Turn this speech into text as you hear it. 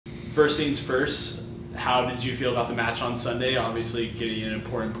First things first, how did you feel about the match on Sunday? Obviously, getting an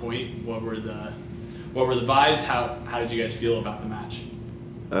important point. What were the vibes? How did you guys feel about the match?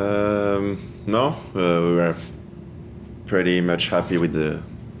 No, we were pretty much happy with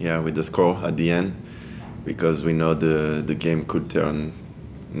the score at the end, because we know the game could turn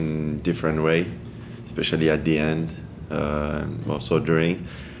in different way, especially at the end, also during.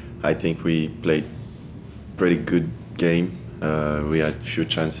 I think we played pretty good game. We had few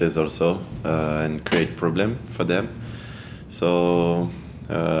chances also and create problem for them. So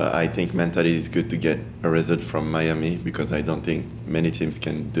I think mentally it's good to get a result from Miami, because I don't think many teams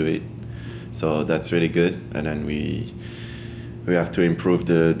can do it. So that's really good. And then we have to improve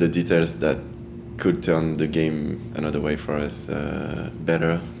the details that could turn the game another way for us,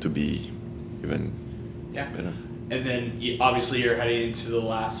 better, to be even better. And then obviously you're heading into the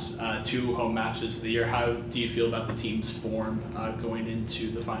last two home matches of the year. How do you feel about the team's form going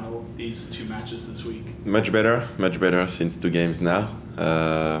into the final, these two matches this week? Much better since 2 games now.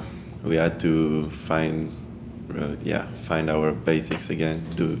 We had to find our basics again,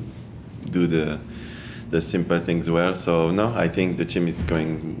 do the simple things well. So no, I think the team is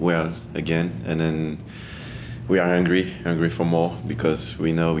going well again, and then we are hungry for more, because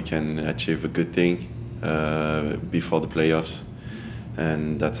we know we can achieve a good thing before the playoffs,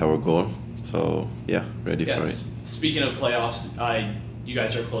 and that's our goal. So yeah, ready for it. Speaking of playoffs, you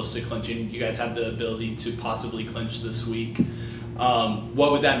guys are close to clinching. You guys have the ability to possibly clinch this week.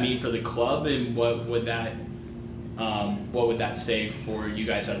 What would that mean for the club, and what would that say for you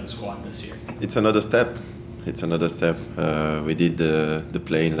guys as a squad this year? It's another step. We did the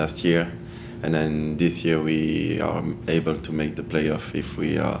play-in last year, and then this year we are able to make the playoff if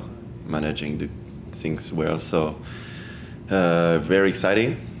we are managing the things well. So very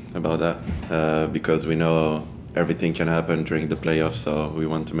exciting about that, because we know everything can happen during the playoffs. So we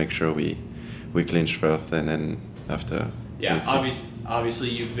want to make sure we clinch first, and then after. Yeah, obviously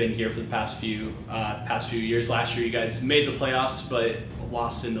you've been here for the past few years. Last year you guys made the playoffs, but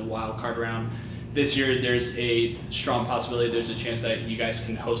lost in the wild card round. This year there's a strong possibility, there's a chance that you guys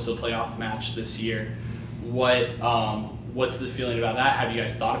can host a playoff match this year. What's the feeling about that? Have you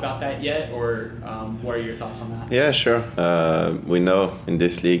guys thought about that yet, or what are your thoughts on that? Yeah, sure. We know in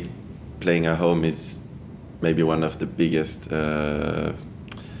this league, playing at home is maybe one of the biggest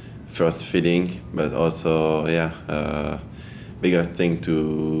first feeling, but also bigger thing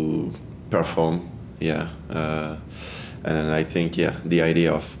to perform. And then I think the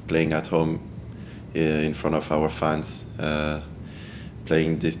idea of playing at home in front of our fans,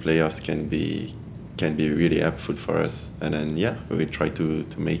 playing these playoffs can be really helpful for us. And then we will try to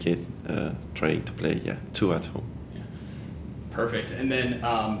make it, trying to play 2 at home. Perfect. And then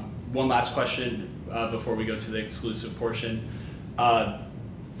one last question before we go to the exclusive portion.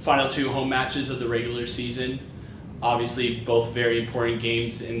 Final 2 home matches of the regular season. Obviously, both very important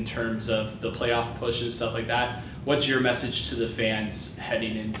games in terms of the playoff push and stuff like that. What's your message to the fans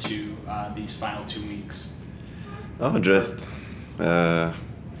heading into these final 2 weeks?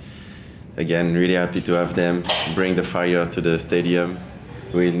 Again, really happy to have them. Bring the fire to the stadium.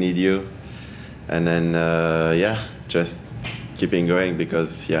 We'll need you. And then, just keeping going,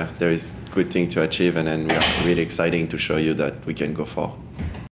 because there is good thing to achieve, and then we are really exciting to show you that we can go far.